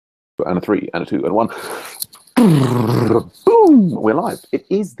And a 3, and a 2, and a 1. Boom! We're live. It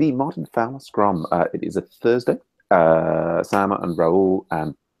is the Martin Fowler Scrum. It is a Thursday. Sam and Raoul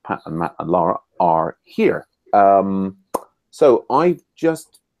and Pat and Matt and Lara are here. So I've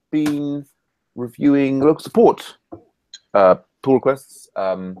just been reviewing local support pull requests.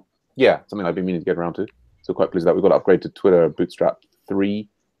 Yeah, something I've been meaning to get around to. So quite pleased that we've got to upgrade to Twitter Bootstrap 3,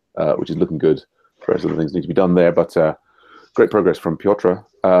 which is looking good. The rest of the things need to be done there, but great progress from Piotr.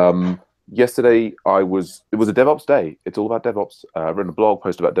 Yesterday, it was a DevOps day. It's all about DevOps. I've written a blog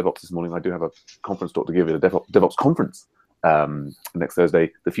post about DevOps this morning. I do have a conference talk to give at a DevOps conference next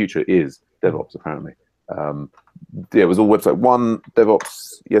Thursday. The future is DevOps, apparently. Yeah, it was all website 1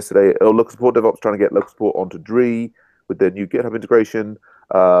 DevOps yesterday. Local support DevOps trying to get local support onto DRE with their new GitHub integration.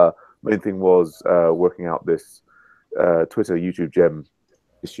 Main thing was working out this Twitter YouTube gem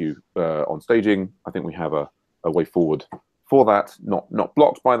issue on staging. I think we have a way forward for that, not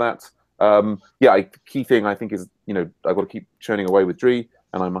blocked by that. Yeah, key thing I think is, I've got to keep churning away with DRE,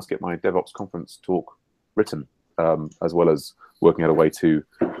 and I must get my DevOps conference talk written, as well as working out a way to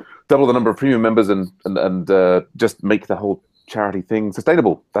double the number of premium members and just make the whole charity thing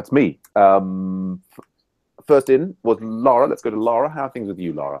sustainable. That's me. First in was Lara. Let's go to Lara. How are things with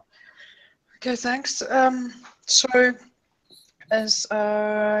you, Lara? Okay, thanks. So, as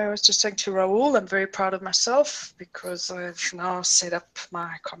I was just saying to Raoul, I'm very proud of myself because I've now set up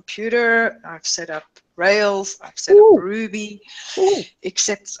my computer, I've set up Rails, I've set up Ruby,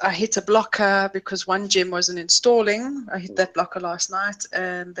 except I hit a blocker because one gem wasn't installing. I hit that blocker last night,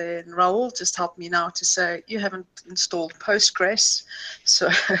 and then Raoul just helped me now to say, you haven't installed Postgres, so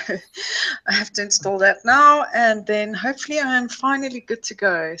I have to install that now, and then hopefully I'm finally good to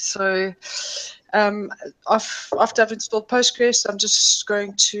go. So after I've installed Postgres, I'm just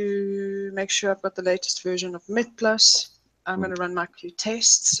going to make sure I've got the latest version of Mid Plus. I'm going to run my few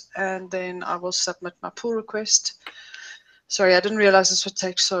tests, and then I will submit my pull request. Sorry, I didn't realize this would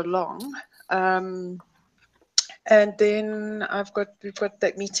take so long. And then we've got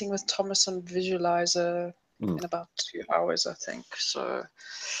that meeting with Thomas on Visualizer in about 2 hours, I think. So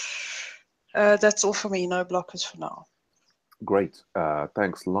that's all for me. No blockers for now. Great.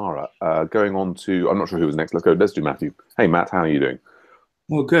 Thanks, Lara. Going on to, I'm not sure who was next. Let's do Matthew. Hey, Matt, how are you doing?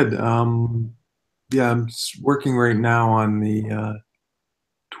 Well, good. Yeah, I'm working right now on the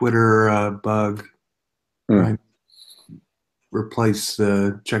Twitter bug. Right? Replace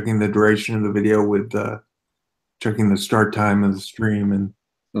checking the duration of the video with checking the start time of the stream, and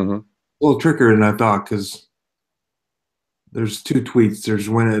a little trickier than I thought because there's 2 tweets. There's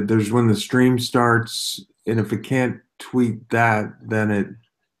when the stream starts, and if it can't tweet that, then it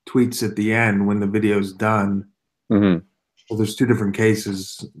tweets at the end when the video's done. So there's 2 different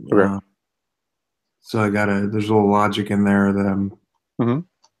cases. Okay. So there's a little logic in there that I'm working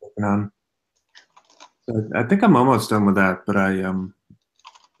on. So I think I'm almost done with that, but I'll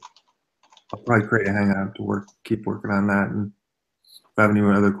probably create a Hangout to keep working on that. And if I have any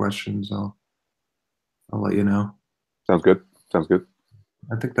other questions, I'll let you know. Sounds good. Sounds good.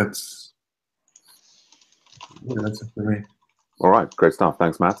 I think that's it for me. All right, great stuff.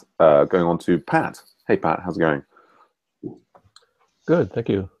 Thanks, Matt. Going on to Pat. Hey, Pat, how's it going? Good, thank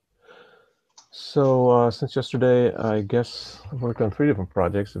you. So since yesterday, I guess I've worked on 3 different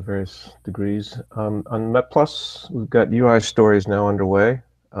projects of various degrees. On MetPlus, we've got UI stories now underway,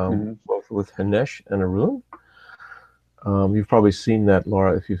 both with Hanesh and Arun. You've probably seen that,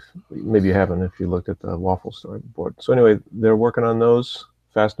 Laura, maybe you haven't if you looked at the Waffle storyboard. So anyway, they're working on those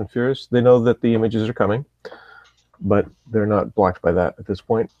fast and furious. They know that the images are coming, but they're not blocked by that at this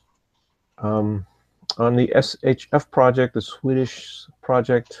point. On the SHF project, the Swedish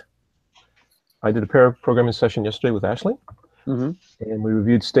project, I did a pair programming session yesterday with Ashley, and we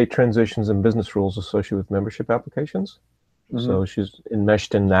reviewed state transitions and business rules associated with membership applications. So she's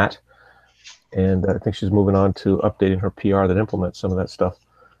enmeshed in that, and I think she's moving on to updating her PR that implements some of that stuff.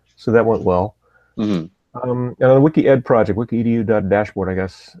 So that went well. And on the WikiEd project, wiki.edu.dashboard, I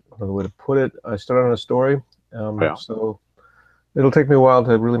guess, another way to put it, I started on a story. So it'll take me a while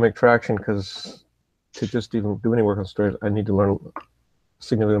to really make traction because to just even do any work on stories, I need to learn a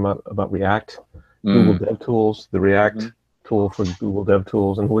significant amount about React, Google DevTools, the React tool for Google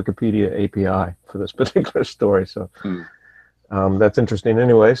DevTools, and Wikipedia API for this particular story. So that's interesting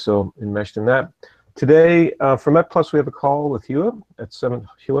anyway, so enmeshed in that. Today, for MetPlus, we have a call with Hua at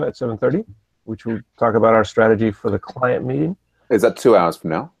 7:30, which will talk about our strategy for the client meeting. Is that 2 hours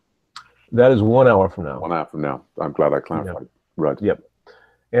from now? That is 1 hour from now. 1 hour from now. I'm glad I clarified. Right. Yep.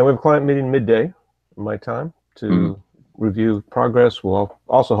 And we have a client meeting midday, my time, to review progress. We'll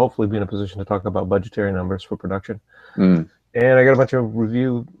also hopefully be in a position to talk about budgetary numbers for production. And I got a bunch of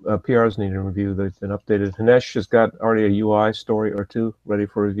PRs needed to review. They've been updated. Hinesh has got already a UI story or two ready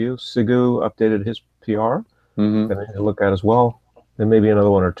for review. Sigu updated his PR that I need to look at as well. There may be another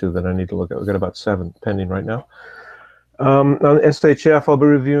one or two that I need to look at. We've got about 7 pending right now. On SHF, I'll be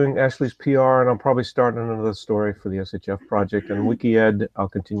reviewing Ashley's PR, and I'll probably start on another story for the SHF project. And WikiEd, I'll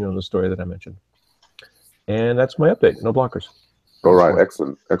continue on the story that I mentioned. And that's my update. No blockers. All right,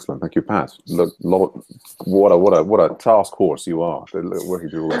 excellent, excellent. Thank you, Pat. Look, what a task horse you are, working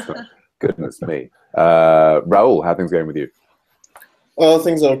through all that stuff. Goodness me. Raul, how are things going with you? Well,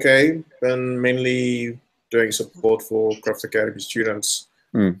 things are okay. Been mainly doing support for Craft Academy students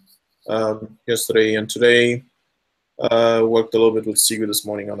yesterday and today. Worked a little bit with Sigu this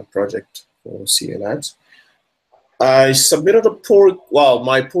morning on a project for CA Labs. I submitted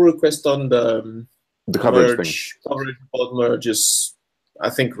my pull request on the coverage report merge is, I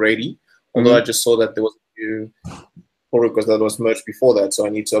think, ready. Although I just saw that there was a new pull request that was merged before that, so I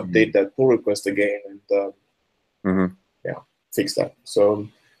need to update that pull request again and fix that. So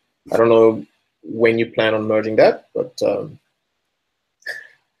I don't know when you plan on merging that, but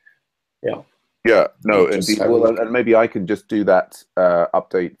yeah. Yeah, no, indeed. Well, and maybe I can just do that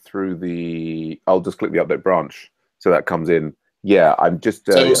update through I'll just click the update branch so that comes in. Yeah, I'm just.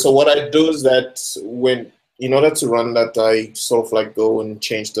 So what I do is that in order to run that, I sort of like go and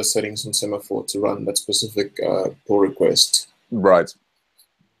change the settings on Semaphore to run that specific pull request. Right.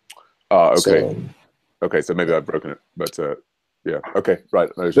 Okay. So, okay, so maybe I've broken it, but yeah. Okay,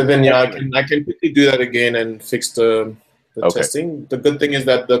 right. So then, yeah, I can quickly do that again and fix the testing. The good thing is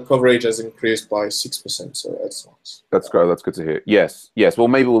that the coverage has increased by 6%, so that's nice. That's great. That's good to hear. Yes, yes. Well,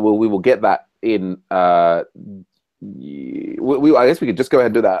 maybe we will get that in. I guess we could just go ahead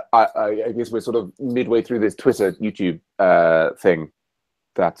and do that. I guess we're sort of midway through this Twitter, YouTube thing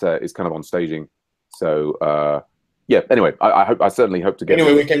that is kind of on staging. So yeah. Anyway, I certainly hope to get.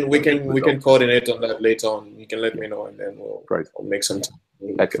 Anyway, we can coordinate on that later on. You can let me know, and then we'll make some time.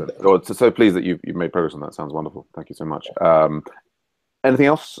 Excellent. Oh, so pleased that you've made progress on that. Sounds wonderful. Thank you so much. Anything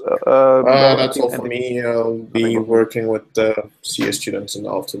else? That's all for me. I'll be working with CS students in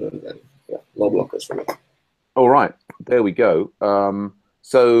the afternoon, and no blockers for me. All right, there we go.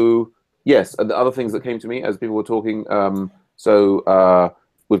 So yes, and the other things that came to me as people were talking.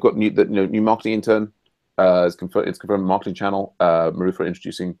 We've got new marketing intern. It's confirmed marketing channel. Marufa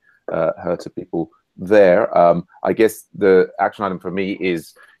introducing her to people there. I guess the action item for me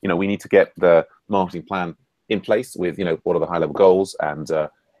is, we need to get the marketing plan in place with, what are the high level goals and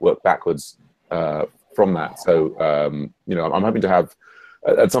work backwards from that. So, I'm hoping to have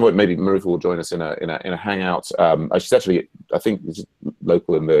at some point maybe Marufa will join us in a hangout. She's actually, I think,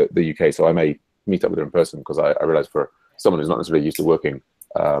 local in the UK, so I may meet up with her in person because I realize for someone who's not necessarily used to working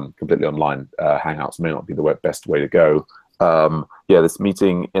completely online, hangouts may not be the best way to go. This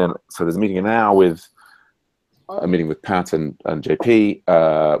meeting there's a meeting in an hour with a meeting with Pat and JP.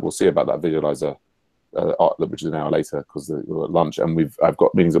 We'll see about that visualizer, which is an hour later because we're at lunch, and I've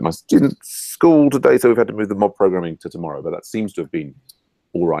got meetings at my student school today, so we've had to move the mob programming to tomorrow, but that seems to have been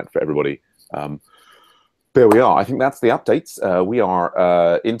all right for everybody. There we are. I think that's the updates. We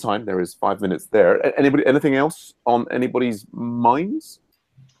are in time. There is 5 minutes there. Anything else on anybody's minds?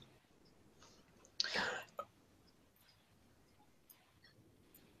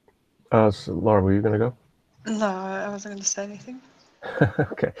 So Laura, were you going to go? No, I wasn't going to say anything.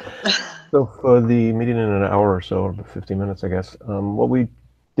 Okay. So for the meeting in an hour or so, or 15 minutes, I guess. What we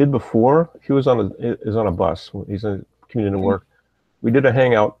did before, he is on a bus. He's commuting to work. We did a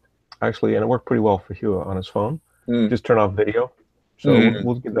hangout actually, and it worked pretty well for Hugh on his phone. Just turn off video. So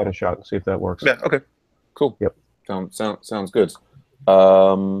we'll give that a shot and see if that works. Yeah. Okay. Cool. Yep. Sounds good.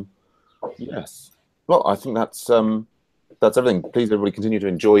 Yes. Well, I think that's everything. Please, everybody, continue to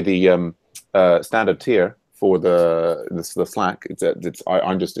enjoy the standard tier for the Slack. It's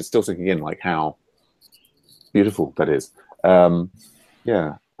still sinking in like how beautiful that is.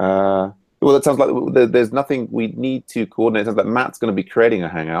 Yeah. Well, that sounds like there's nothing we need to coordinate. It sounds like Matt's going to be creating a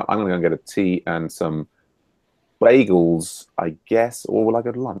hangout. I'm going to go and get a tea and some bagels, I guess, or will I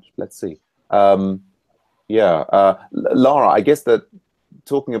go to lunch? Let's see. Yeah. Lara, I guess that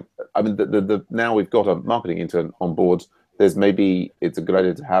now we've got a marketing intern on board. It's a good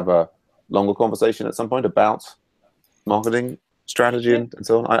idea to have a longer conversation at some point about marketing strategy and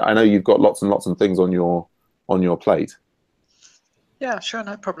so on. I know you've got lots and lots of things on your plate. Yeah, sure,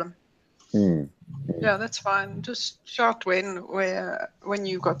 no problem. Yeah, that's fine. Just shout when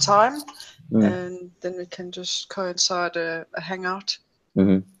you've got time, and then we can just coincide a hangout.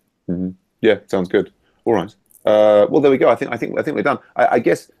 Yeah, sounds good. All right. Well, there we go. I think we're done. I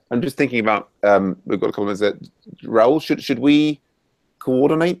guess I'm just thinking about, we've got a couple of minutes there. Raoul, should we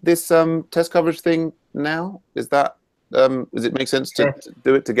coordinate this test coverage thing now? Is that, does it make sense to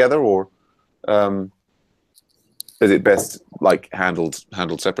do it together, or is it best like handled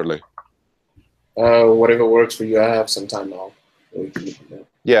separately? Whatever works for you. I have some time now.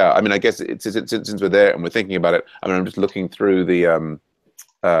 Yeah, I mean, I guess since we're there and we're thinking about it, I mean, I'm just looking through the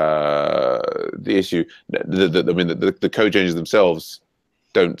issue. I mean, the code changes themselves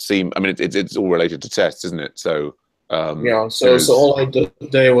don't seem. I mean, it's all related to tests, isn't it? So yeah. So all I did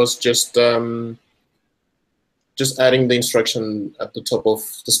today was just adding the instruction at the top of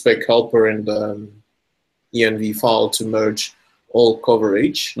the spec helper in the env file to merge all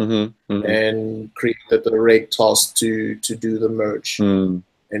coverage, and created a rake task to do the merge and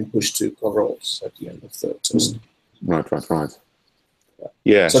push to coveralls at the end of the test. Right.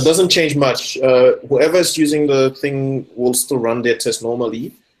 Yeah. So it doesn't change much. Whoever's using the thing will still run their test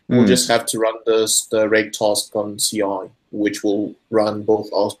normally. We'll just have to run the rake task on CI, which will run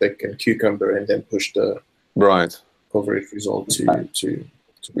both RSpec and Cucumber, and then push the coverage result to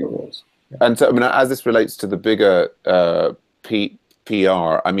coveralls. Yeah. And so, I mean, as this relates to the bigger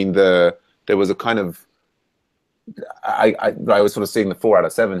PR, I mean, there was a kind of, I was sort of seeing the 4 out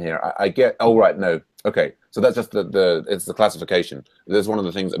of 7 here. I get, oh, right, no. Okay, so that's just it's the classification. There's one of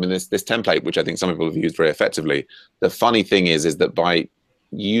the things, I mean, this template, which I think some people have used very effectively. The funny thing is that by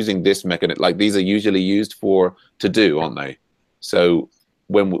using this mechanism, like these are usually used to do, aren't they? So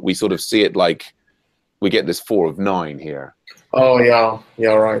when we sort of see it, like we get this 4 of 9 here. Oh yeah,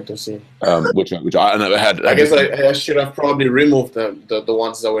 right. I see. Which I never had. I guess I should have probably removed the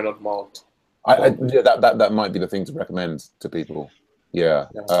ones that were not marked. Yeah, that might be the thing to recommend to people. Yeah.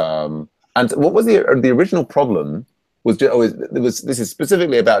 And what was the original problem? Was just, this is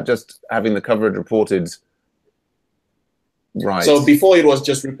specifically about just having the coverage reported. Right. So before it was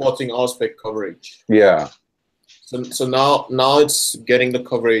just reporting RSpec coverage. Yeah. So now it's getting the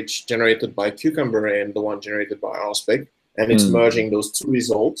coverage generated by Cucumber and the one generated by RSpec, and it's merging those 2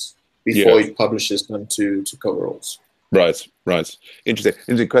 results before it publishes them to coveralls. Right.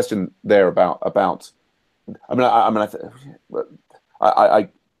 Interesting question there about. I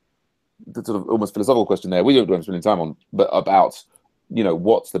the sort of almost philosophical question there. We don't want to spend time on, but about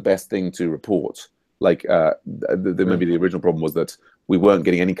what's the best thing to report. Like maybe the original problem was that we weren't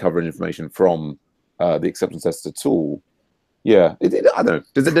getting any coverage information from the acceptance tester tool. Yeah, I don't know.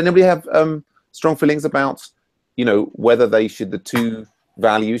 Does anybody have strong feelings about whether the 2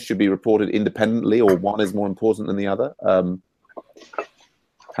 values should be reported independently, or one is more important than the other?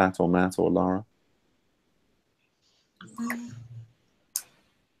 Pat or Matt or Lara?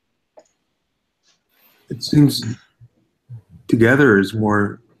 It seems together is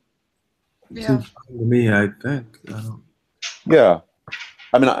more. Seems fine to me, I think. Yeah,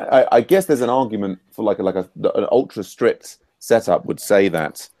 I mean, I guess there's an argument for like an ultra strict setup would say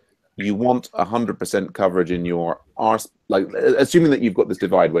that you want 100% coverage in your assuming that you've got this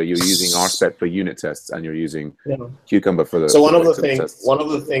divide where you're using RSpec for unit tests and you're using Cucumber for the. So one of the things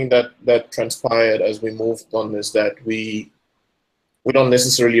that transpired as we moved on is that we don't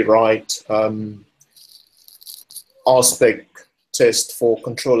necessarily write RSpec test for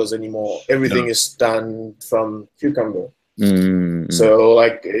controllers anymore. Everything is done from Cucumber. So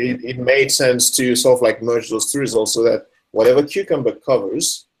like it made sense to sort of like merge those 2 results so that whatever Cucumber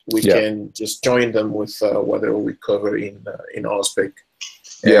covers, we can just join them with whatever we cover in RSpec,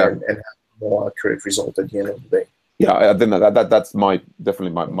 and have a more accurate result at the end of the day. Yeah, I think that's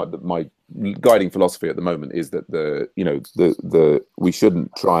definitely my guiding philosophy at the moment is that the we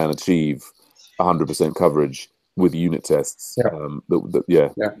shouldn't try and achieve 100% coverage with unit tests.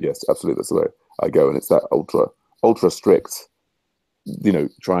 Yes, absolutely, that's the way I go, and it's that ultra strict,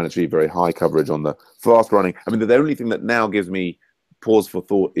 try and achieve very high coverage on the fast running. I mean, the only thing that now gives me pause for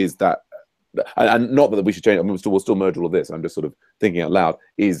thought is that, and not that we should change. I mean, we'll still merge all of this. I'm just sort of thinking out loud.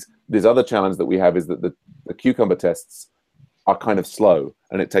 Is this other challenge that we have is that the Cucumber tests are kind of slow,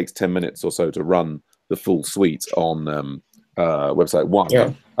 and it takes 10 minutes or so to run the full suite on website 1.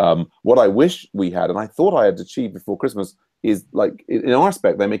 Yeah. What I wish we had, and I thought I had achieved before Christmas, is like in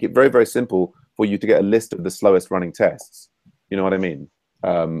RSpec they make it very, very simple for you to get a list of the slowest running tests. You know what I mean?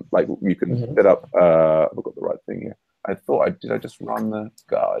 Like you can set up. I've got the right thing here. I thought did I just run the?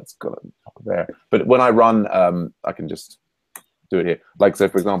 God, it's got it top there. But when I run, I can just do it here. Like so,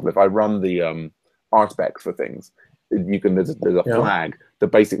 for example, if I run the RSpec for things, you can there's a flag that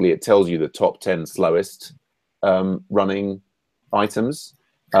basically it tells you the top 10 slowest running items.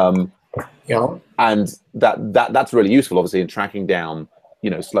 And that's really useful, obviously, in tracking down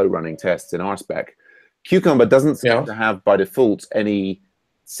slow running tests in RSpec. Cucumber doesn't seem to have by default any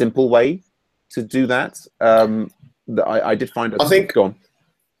simple way to do that. That I did find. I think. Go on.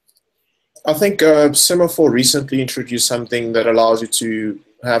 I think Semaphore recently introduced something that allows you to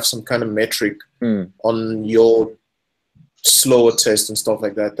have some kind of metric on your slower test and stuff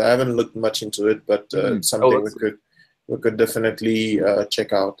like that. I haven't looked much into it, but it's something we could definitely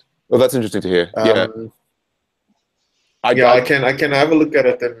check out. Well, that's interesting to hear. I can have a look at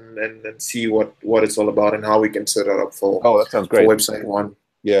it and see what it's all about and how we can set it up for. Oh, that sounds great. For website 1.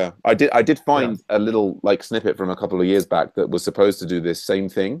 Yeah, I did find a little like snippet from a couple of years back that was supposed to do this same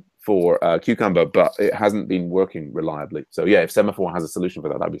thing for Cucumber, but it hasn't been working reliably. So yeah, if Semaphore has a solution for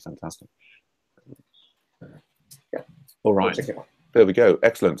that, that'd be fantastic. Yeah. All right. There we go.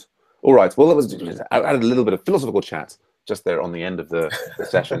 Excellent. All right. Well, I added a little bit of philosophical chat just there on the end of the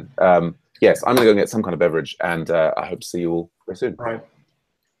session. Yes, I'm going to go and get some kind of beverage, and I hope to see you all very soon. All right.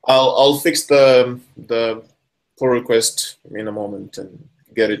 I'll fix the pull request in a moment and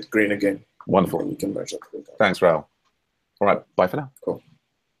get it green again. Wonderful. And you can merge up. Thanks, Raoul. All right. Bye for now. Cool.